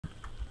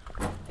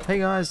Hey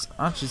guys,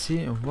 Archers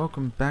here and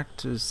welcome back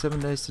to 7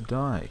 Days to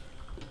Die.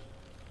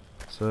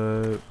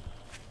 So,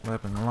 what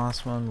happened in the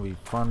last one? We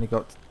finally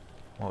got,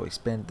 well, we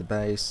expanded the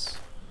base.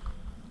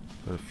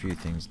 Got a few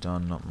things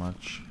done, not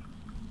much.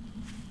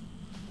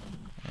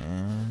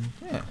 And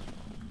yeah,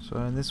 so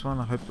in this one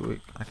I hope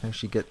that I can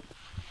actually get,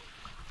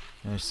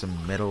 you know,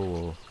 some metal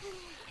or...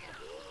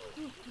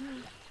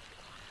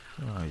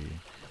 Where are you?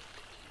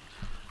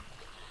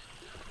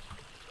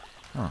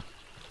 Oh.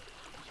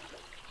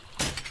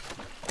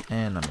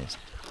 And I missed.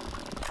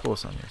 Of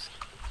course I missed.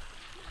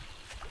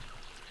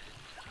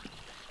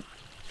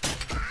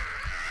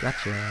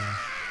 Gotcha.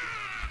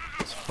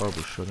 It's a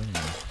horrible shot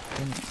anyway.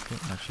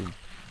 Didn't actually...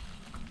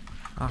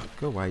 Ah,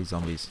 go away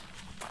zombies.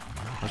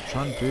 I was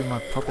trying to do my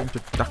proper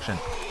introduction.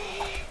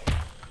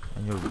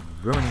 And you're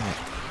ruining it.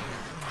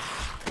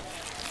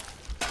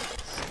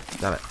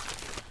 Stop it.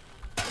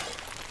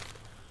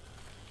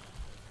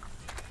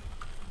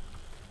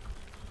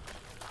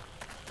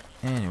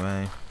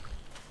 Anyway.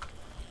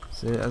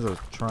 So as I was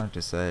trying to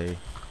say...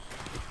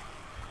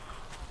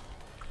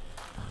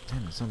 Oh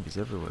damn, there's zombies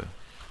everywhere.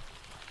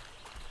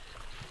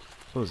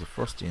 Oh, there's a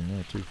frosty in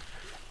there too.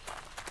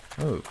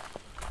 Oh.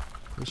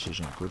 This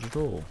isn't good at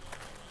all.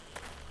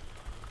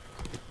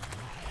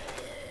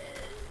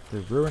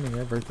 They're ruining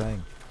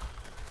everything.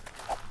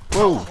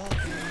 Whoa!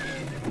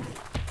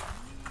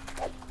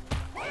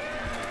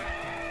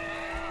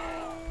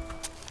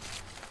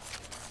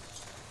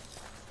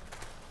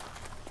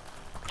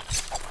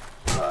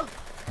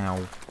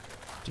 Ow.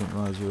 Didn't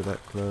realise you were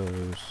that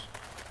close.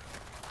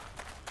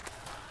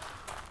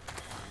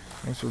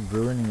 Thanks for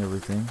ruining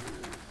everything.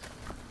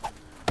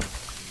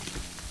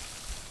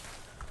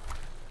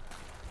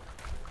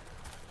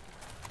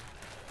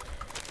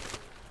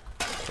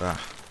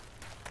 Ah.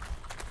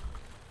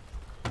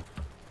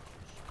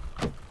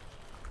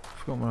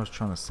 Forgot what I was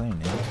trying to say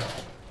now.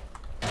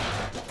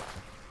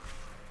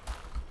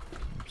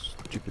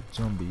 Stupid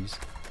zombies.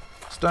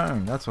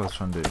 Stone! That's what I was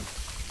trying to do.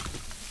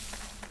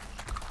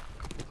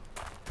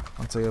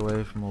 Once I get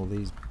away from all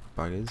these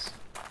buggers,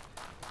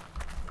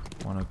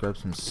 I want to grab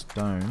some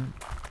stone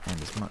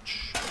and as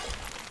much...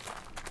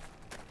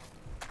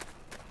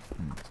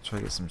 Let's try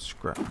to get some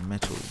scrap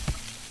metal.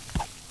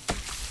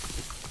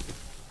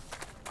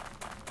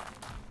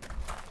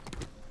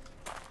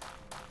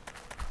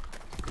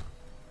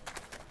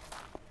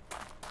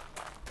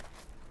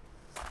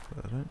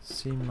 But I don't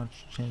see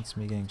much chance of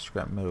me getting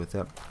scrap metal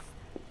without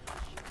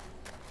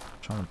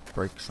trying to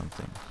break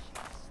something.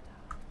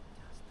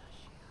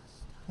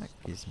 That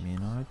gives me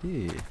an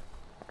idea.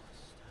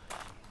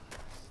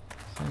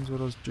 Same as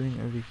what I was doing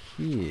over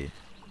here.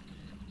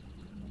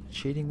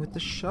 Cheating with the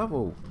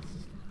shovel.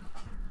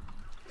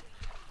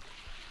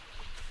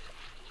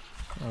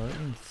 Alright,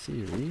 in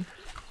theory.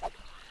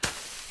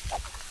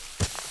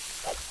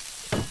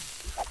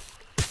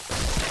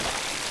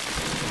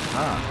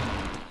 Ah.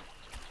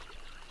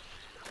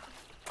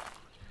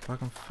 If I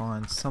can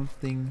find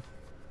something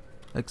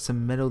like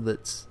some metal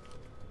that's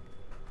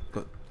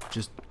got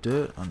just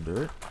dirt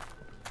under it.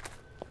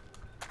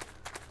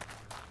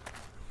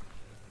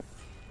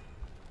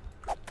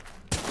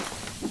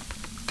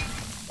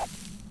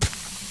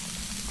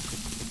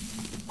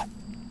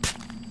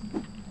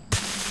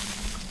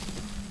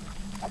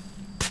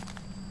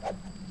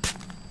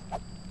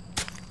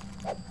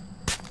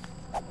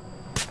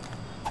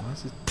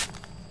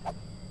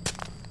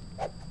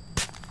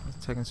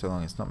 It's taking so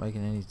long, it's not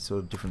making any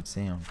sort of different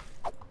sound.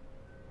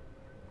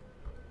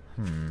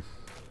 Getting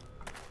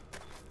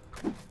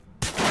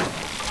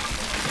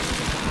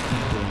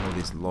all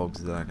these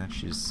logs that I can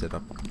actually just set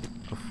up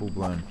a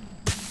full-blown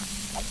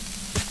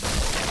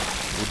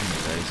wooden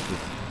base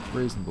with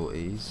reasonable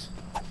ease.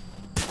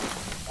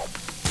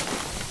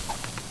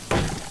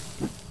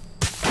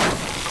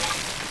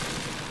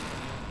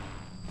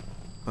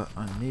 But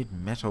I need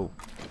metal.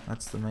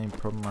 That's the main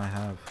problem I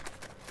have.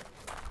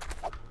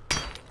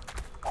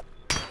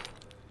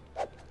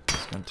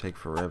 It's gonna take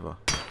forever.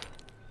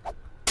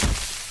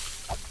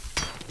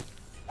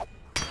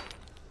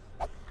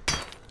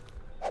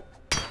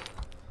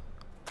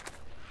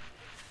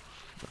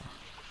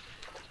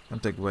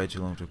 Gonna take way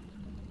too long to...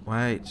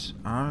 Wait,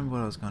 I remember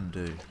what I was gonna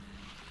do.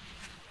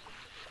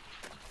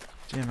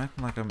 Gee, I'm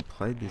acting like I haven't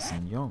played this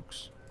in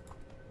yonks.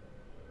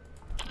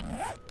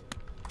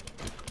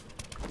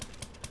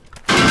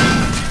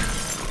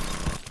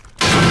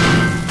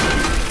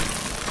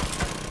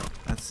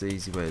 That's the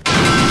easy way to do it.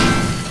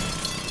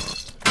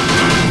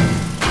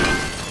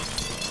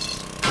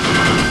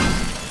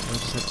 I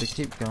just have to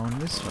keep going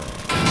this way.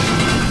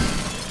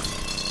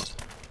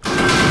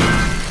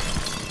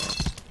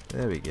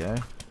 There we go.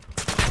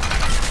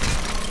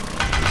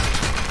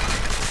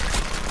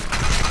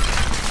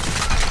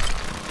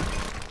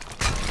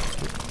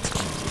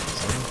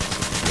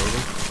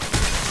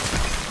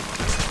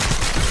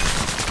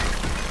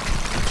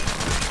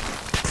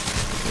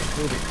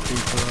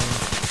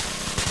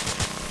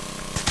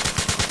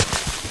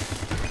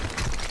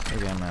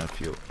 Maybe I'm out of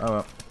fuel. Oh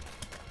well.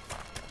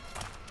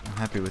 I'm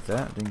happy with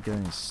that. Didn't get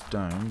any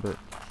stone, but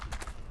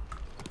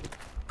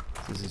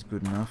this is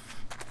good enough.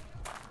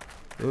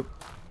 Oop.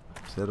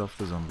 Set off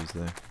the zombies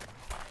there.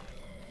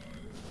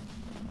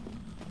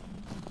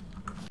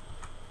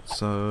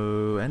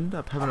 So, ended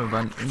up having to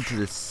run into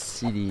the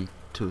city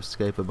to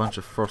escape a bunch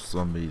of frost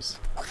zombies.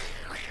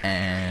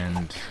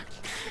 And,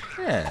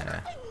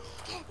 yeah.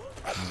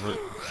 We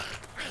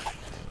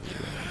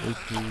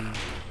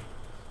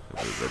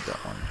read that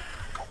one.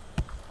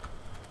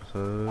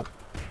 So,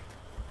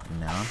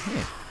 now I'm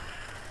here.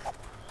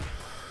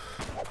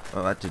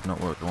 Oh, that did not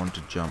work. I wanted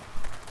to jump.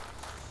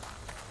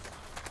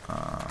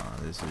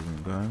 This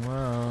isn't going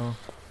well.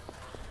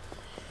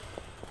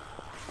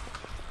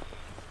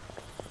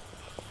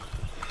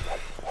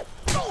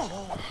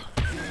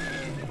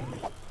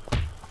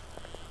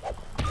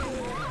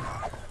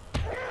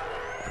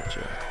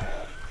 Gotcha.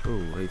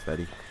 Oh, hey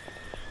fatty.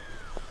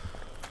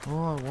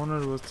 All I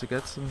wanted was to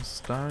get some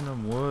stone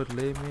and wood.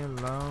 Leave me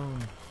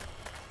alone.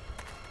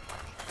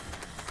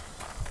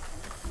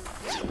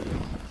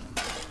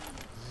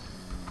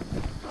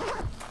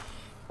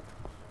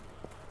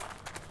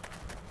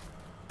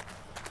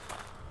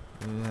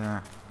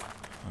 Yeah.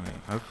 Okay,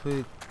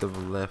 hopefully they've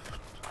left.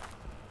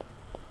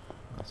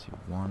 I see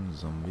one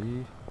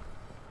zombie.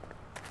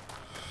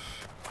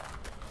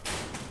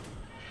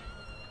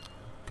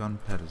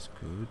 Gunpowder is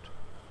good.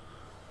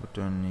 What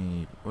do I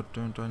need? What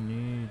don't I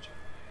need?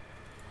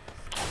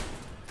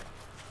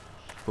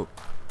 Book.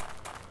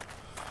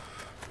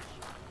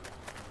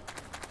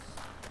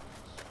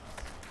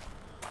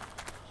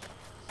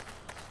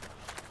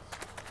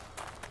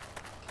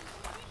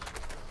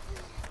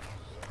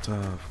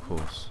 Of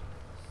course.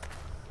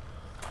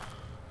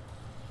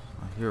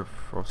 I hear a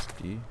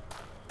frosty.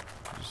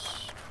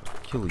 Just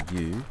kill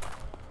you.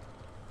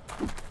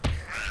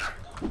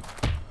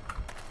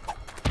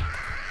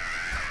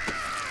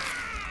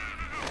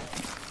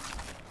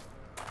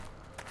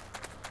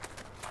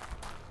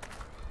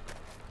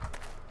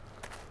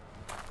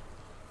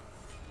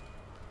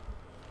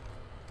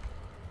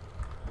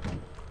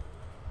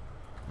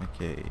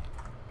 Okay.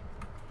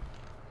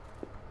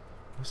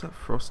 What's that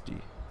frosty?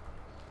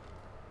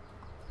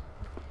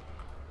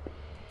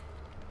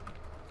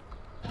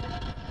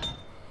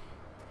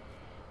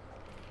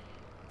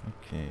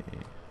 Okay.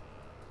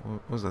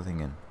 What was I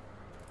thinking?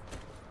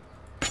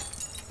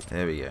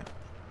 There we go.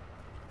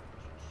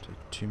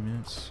 Take 2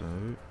 minutes, so...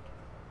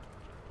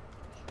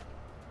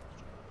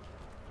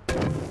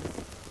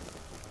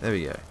 There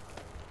we go.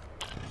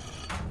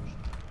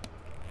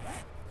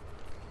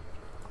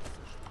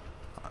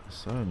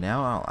 So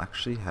now I'll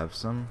actually have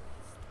some...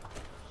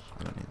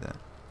 I don't need that.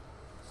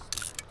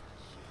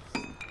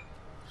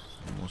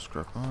 Some more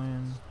scrap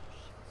iron.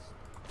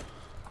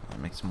 I'll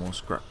make some more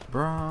scrap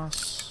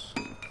brass.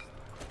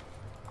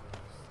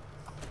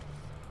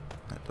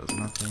 That does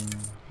nothing. Give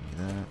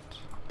me that.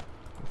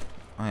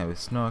 Oh yeah, with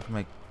snow I can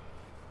make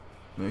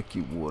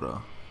murky water.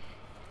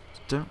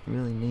 Don't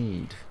really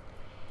need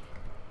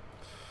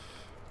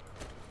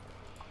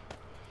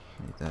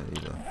that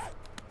either.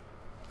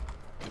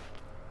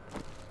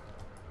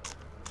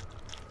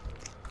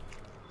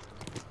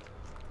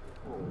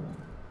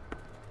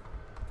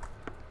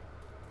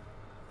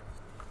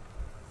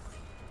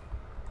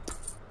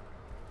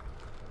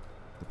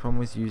 The problem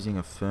with using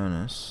a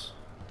furnace,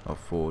 or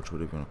forge,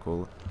 whatever you want to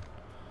call it,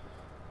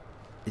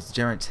 is it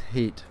generates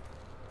heat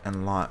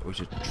and light which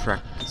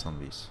attract the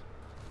zombies.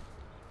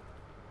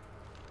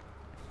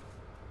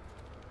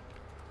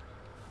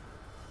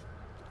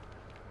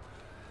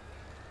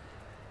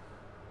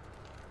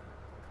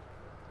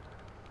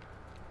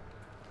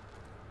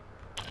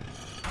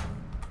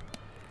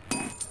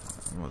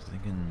 I was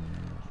thinking...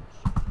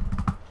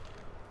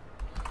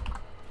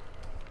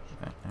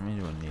 How many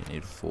do I need? I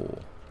need 4.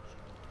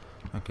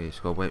 Okay,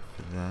 so I'll wait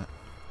for that.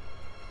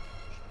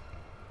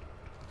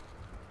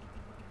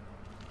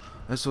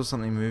 I saw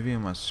something moving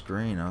on my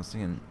screen. I was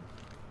thinking,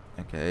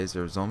 okay, is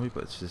there a zombie?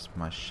 But it's just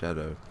my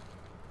shadow.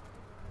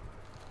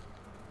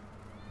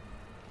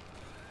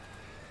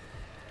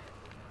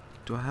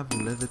 Do I have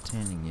leather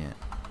tanning yet?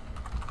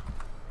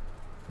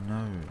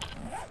 No.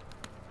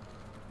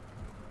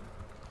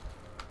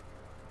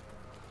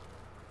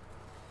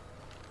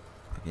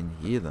 I can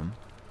hear them.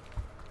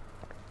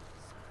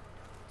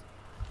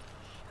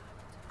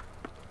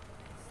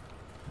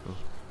 Oh.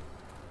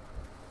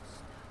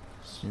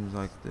 Seems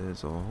like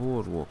there's a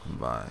horde walking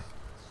by.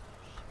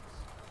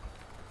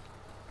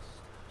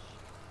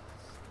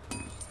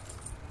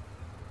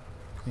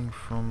 Coming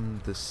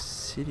from the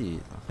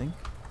city, I think.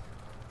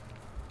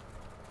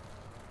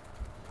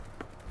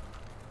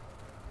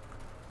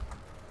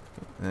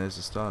 There's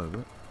the start of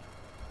it.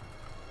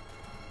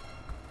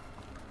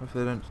 What if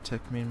they don't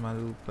detect me in my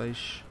little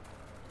base?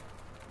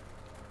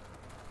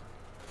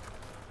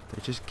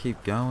 They just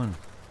keep going.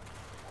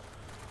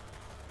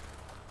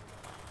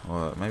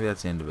 Or maybe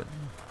that's the end of it.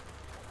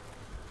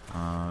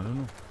 I don't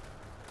know.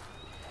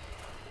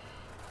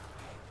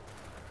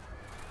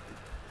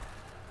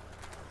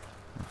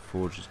 The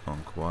forge has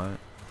gone quiet.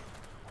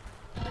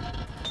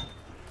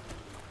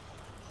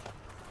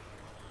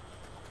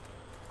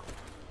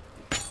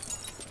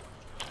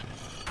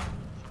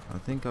 I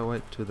think I'll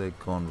wait till they're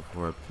gone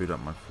before I boot up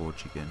my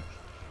forge again.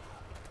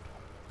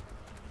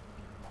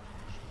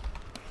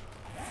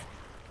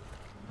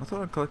 I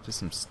thought I collected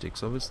some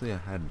sticks. Obviously I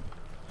hadn't.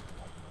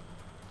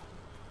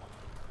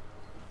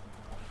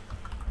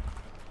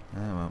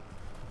 Oh well.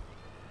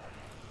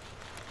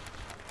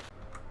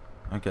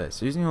 Okay,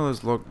 so using a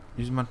bunch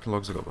of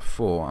logs I got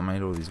before, I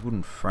made all these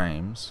wooden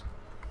frames,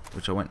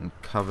 which I went and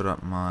covered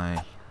up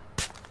my...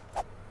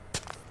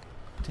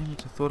 Damn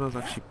it, I thought I was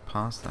actually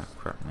past that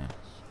crap now.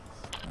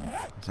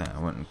 So I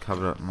went and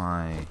covered up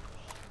my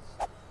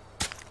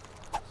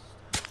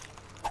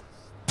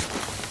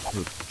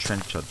little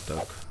trench I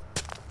dug.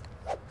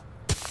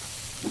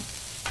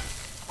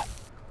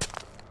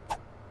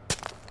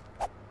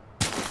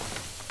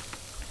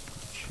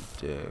 Don't you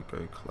dare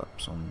go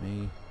collapse on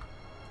me.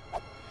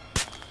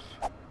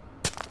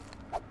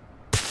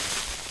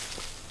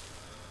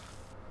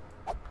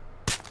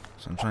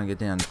 So I'm trying to get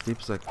down as deep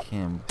as I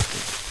can with it.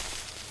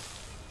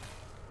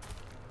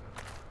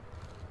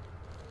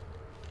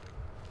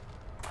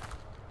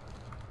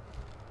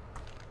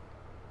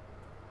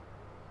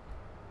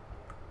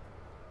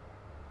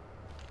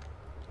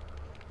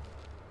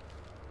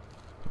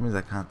 That means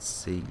I can't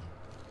see.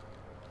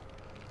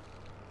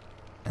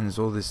 And there's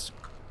all this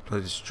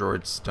bloody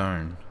destroyed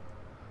stone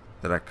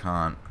that I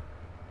can't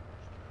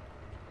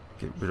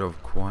get rid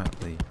of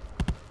quietly.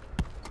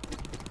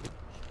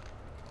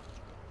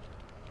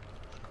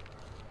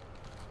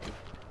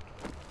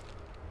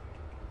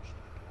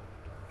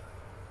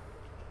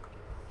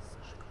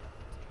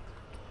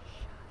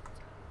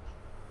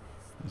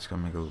 It's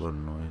gonna make a lot of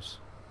noise.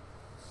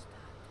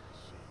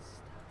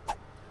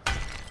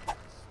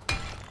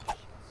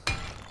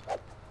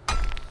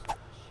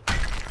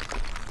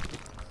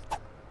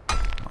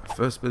 My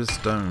first bit of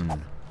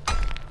stone.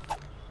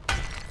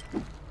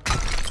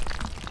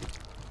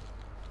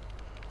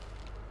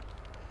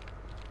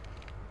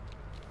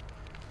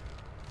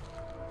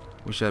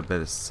 Wish I had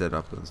better set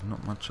up, but there's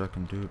not much I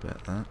can do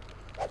about that.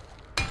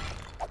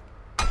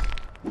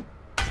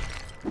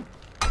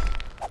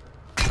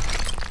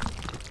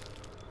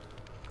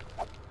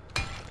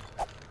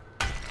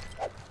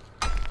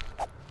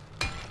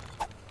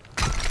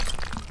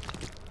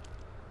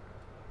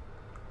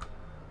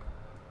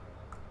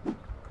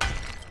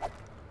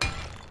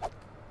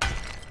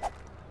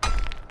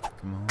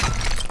 Come on.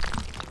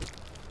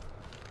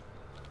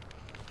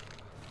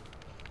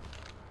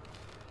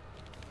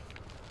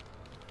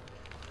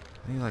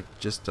 I think like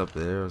just up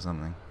there or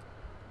something.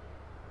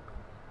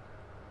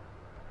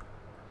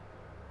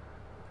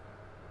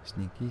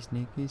 Sneaky,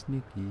 sneaky,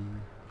 sneaky.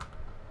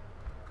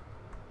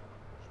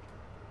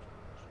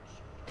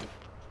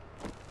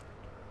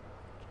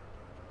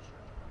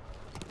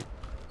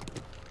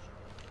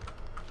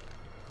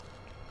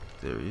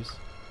 There he is.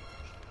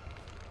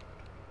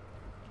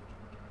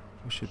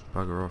 We should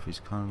bugger off, he's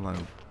kind of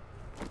like...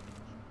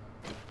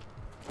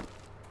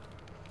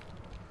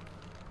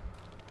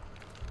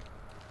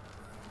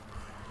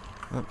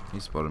 Oh, he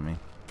spotted me.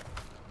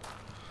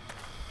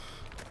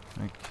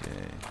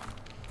 Okay.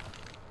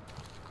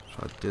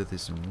 Try to do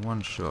this in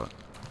one shot.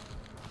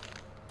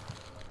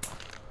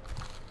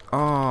 Oh,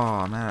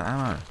 I'm out of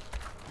ammo.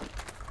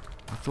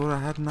 I thought I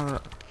had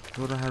another... I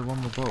thought I had one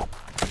more bolt.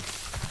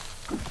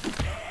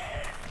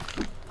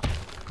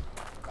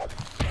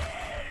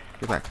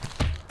 Get back.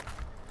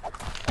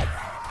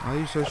 Why are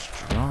you so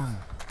strong?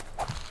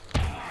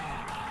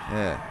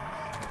 Yeah.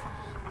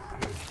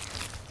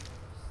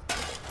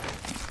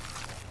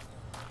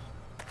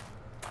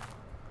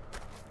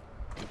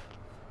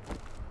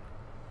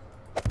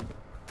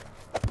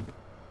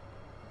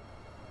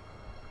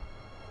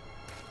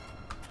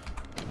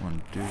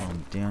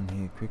 I'm down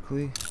here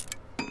quickly.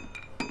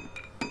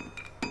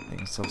 Make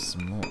myself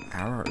some more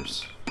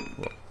arrows.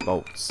 What,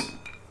 bolts?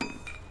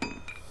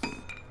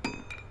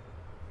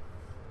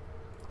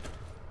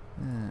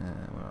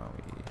 Where are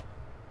we?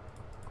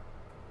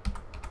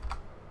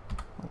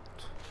 Bolt.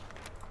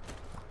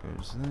 That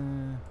goes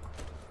there.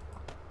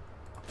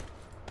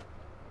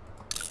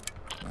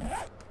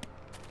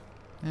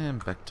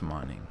 And back to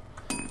mining.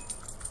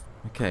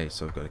 Okay,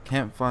 so I've got a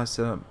campfire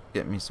set up.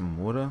 Get me some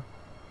water.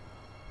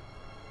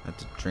 I had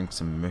to drink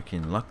some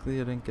mercury and luckily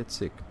I didn't get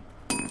sick.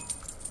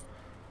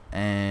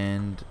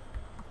 And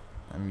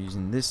I'm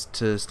using this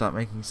to start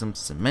making some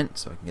cement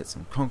so I can get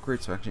some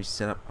concrete so I actually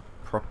set up a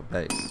proper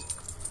base.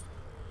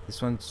 This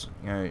one's,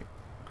 you know,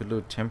 a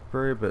little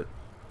temporary, but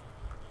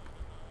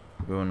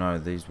we all know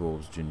these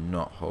walls do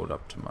not hold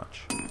up to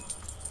much.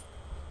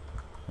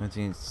 I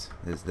think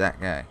there's that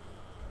guy.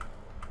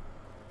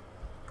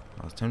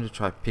 I was tempted to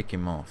try pick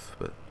him off,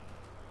 but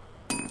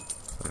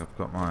like I've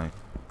got my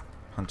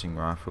hunting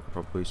rifle, could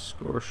probably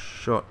score a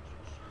shot,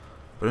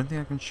 but I don't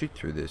think I can shoot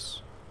through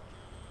this.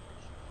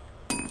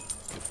 How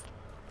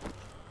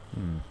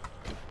many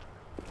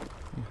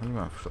hunting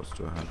rifle shots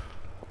do I have?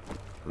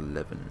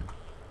 11.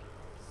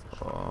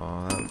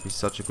 Oh, that would be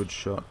such a good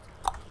shot.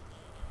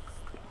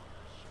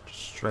 Just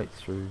straight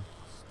through.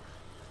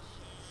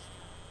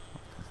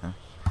 Okay.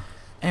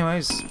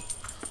 Anyways,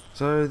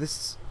 so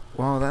this,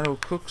 while that all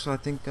cooks, I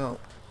think I'll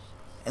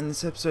end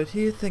this episode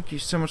here. Thank you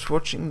so much for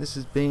watching. This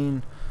has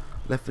been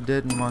Left 4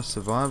 Dead in my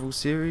survival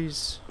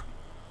series,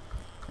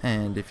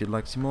 And if you'd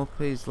like to see more,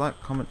 please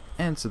like, comment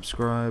and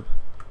subscribe.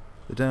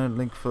 The download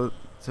link for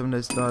 7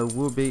 Days to Die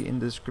will be in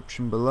the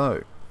description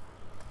below.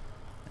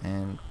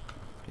 And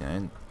you know,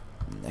 in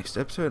the next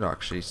episode I'll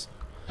actually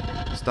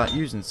start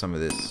using some of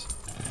this.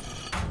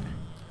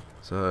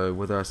 So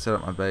whether I set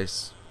up my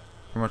base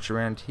pretty much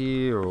around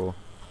here, or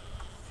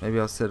maybe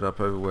I'll set it up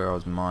over where I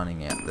was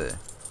mining out there.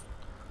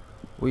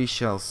 We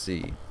shall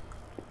see.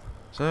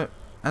 So,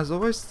 as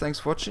always, thanks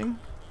for watching,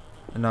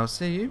 and I'll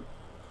see you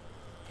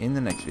in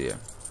the next video.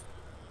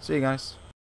 See you guys.